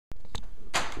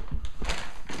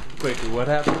Quick, what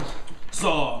happened?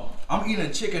 So, I'm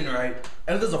eating chicken, right?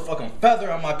 And there's a fucking feather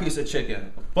on my piece of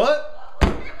chicken. But,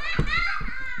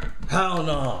 hell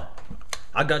no.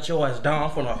 I got your ass down. I'm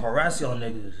finna harass y'all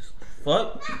niggas.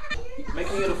 Fuck.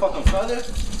 Making you the fucking feather?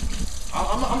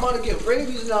 I'm about to get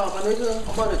rabies now, my nigga.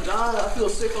 I'm about to die. I feel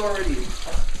sick already.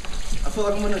 I feel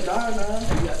like I'm gonna die,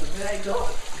 man. You got the bag, dog.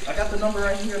 I got the number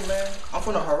right here, man. I'm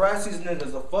finna harass these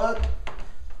niggas. The fuck?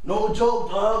 No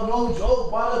joke, dog. No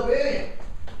joke. Bada bing.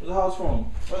 Where's the house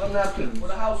phone? Where's the napkin?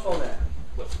 Where's the house phone at?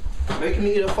 Making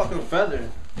me eat a fucking feather.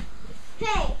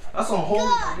 Hey. That's unholy,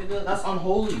 nigga. That's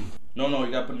unholy. No,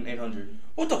 you gotta put in 800.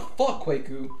 What the fuck,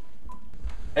 Kwaku?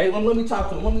 Hey, let me talk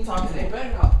to him. Let me talk to Hey, him.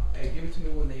 bang up. Hey, give it to me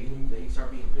when they start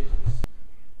being business.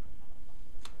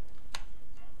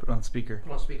 Put on speaker.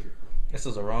 Put on speaker. This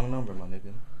is a wrong number, my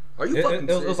nigga. Are you fucking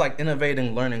It was like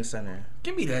Innovating Learning Center.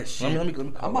 Give me that shit. Let me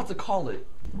call I'm about to call it.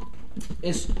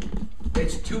 It's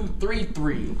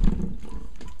 233.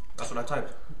 That's what I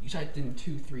typed. You typed in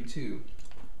 232.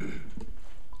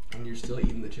 And you're still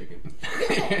eating the chicken.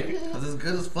 Cause it's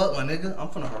good as fuck, my nigga. I'm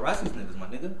finna harass these niggas, my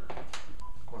nigga.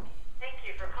 Thank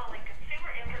you for calling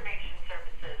Consumer Information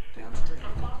Services. Downstream.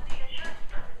 For quality assurance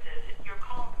purposes, your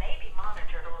call may be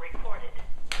monitored or recorded.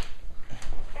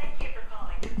 Thank you for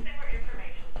calling Consumer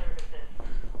Information Services.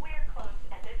 We're closed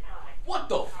at this time. What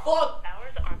the fuck?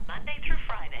 Hours are Monday through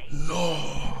Friday. No.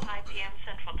 5 p.m.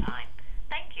 Central Time.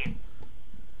 Thank you.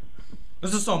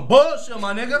 This is some bullshit,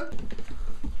 my nigga.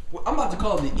 Well, I'm about to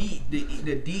call the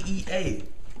DEA.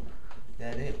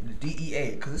 That it? The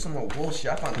DEA, cause it's some more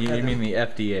bullshit. I found the You mean the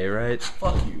FDA, right?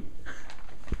 Fuck you.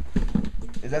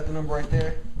 Is that the number right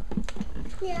there?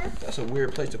 Yeah. That's a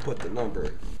weird place to put the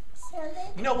number. 7.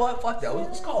 You know what? Fuck that.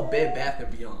 Let's call Bed Bath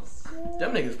 & Beyond.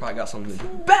 Them niggas probably got something to do.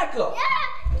 Back up!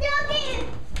 Yeah.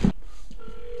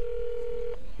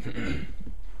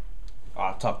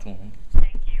 I'll talk to him.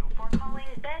 Thank you for calling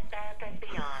Bed Bath &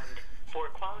 Beyond. For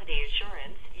quality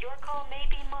assurance, your call may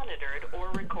be monitored or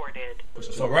recorded.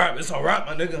 It's a wrap, my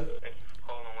nigga. Calling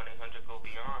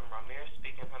 1-800-GO-BEYOND. Ramir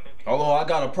speaking. How may we help Although I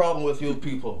got a problem with you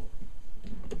people.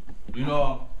 You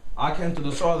know, I came to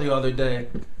the store the other day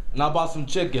and I bought some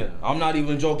chicken. I'm not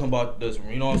even joking about this,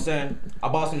 you know what I'm saying? I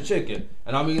bought some chicken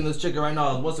and I'm eating this chicken right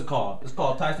now. What's it called? It's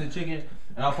called Tyson chicken.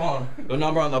 And I found the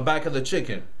number on the back of the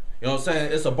chicken. You know what I'm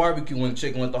saying? It's a barbecue wing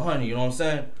chicken with the honey, you know what I'm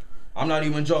saying? I'm not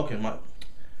even joking, man.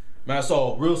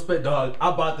 So real spit, dog.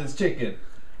 I bought this chicken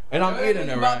and I'm eating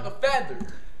it, right? About the feather.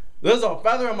 There's a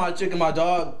feather on my chicken, my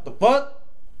dog. The fuck?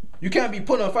 You can't be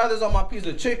putting feathers on my piece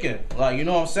of chicken. Like, you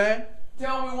know what I'm saying?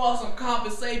 Tell me we want some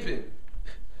compensation.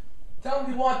 Tell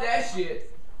me we want that shit.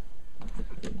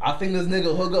 I think this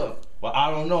nigga hook up, but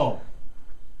I don't know.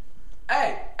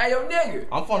 Hey, yo nigga.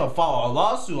 I'm finna file a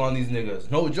lawsuit on these niggas.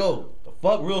 No joke. The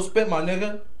fuck? Real spit, my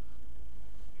nigga.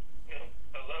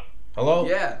 Hello? Hello?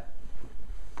 Yeah. Say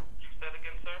that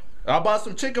again, sir? I bought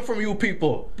some chicken from you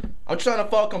people. I'm trying to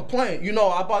file a complaint. You know,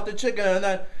 I bought the chicken and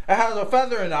then it has a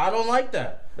feather in it. I don't like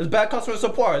that. It's bad customer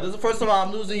support. This is the first time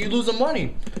I'm losing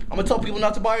money. I'm gonna tell people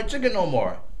not to buy your chicken no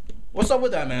more. What's up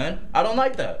with that, man? I don't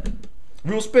like that.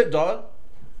 Real spit, dog.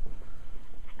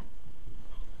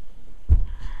 You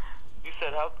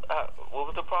said what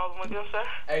was the problem again, sir?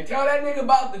 Hey, tell that nigga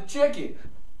about the chicken.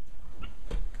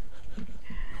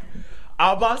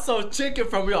 I bought some chicken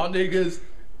from y'all niggas.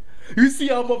 You see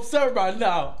I'm upset right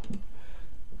now.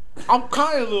 I'm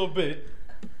crying a little bit.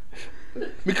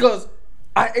 Because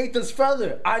I ate this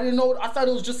feather. I didn't know, I thought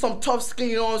it was just some tough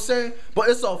skin, you know what I'm saying? But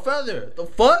it's a feather. The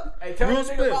fuck? Hey, tell Real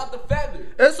that nigga spit. about the feather.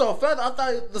 It's a feather. I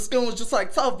thought the skin was just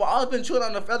like tough, but I've been chewing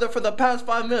on the feather for the past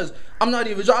 5 minutes. I'm not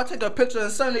even joking. I'll take a picture and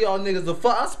send it y'all niggas. The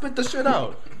fuck? I spit the shit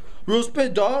out. Real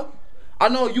spit, dog. I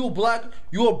know you black,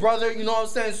 you a brother, you know what I'm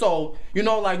saying? So, you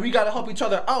know, like, we gotta help each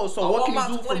other out. So, what can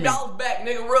you do for me? I want my $20 back,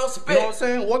 nigga. Real spit. You know what I'm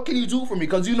saying? What can you do for me?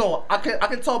 Because, you know, I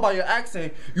can tell by your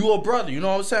accent, you a brother, you know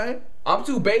what I'm saying? I'm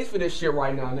too base for this shit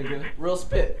right now, nigga. Real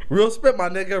spit. Real spit, my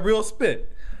nigga, real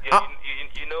spit. Yeah,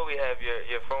 you know we have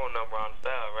your phone number on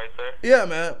file, right, sir? Yeah,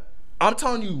 man. I'm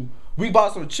telling you, we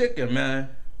bought some chicken, man.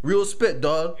 Real spit,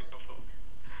 dog.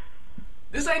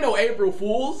 This ain't no April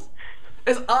Fools.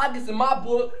 It's August in my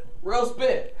book. Real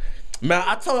spit. Man,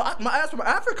 I told you, my ass from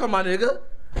Africa, my nigga.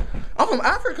 I'm from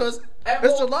Africa.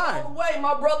 It's July. All the way,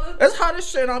 my brother. It's hot as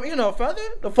shit. I'm eating a feather.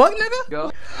 The fuck, nigga?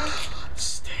 Go.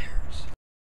 Stay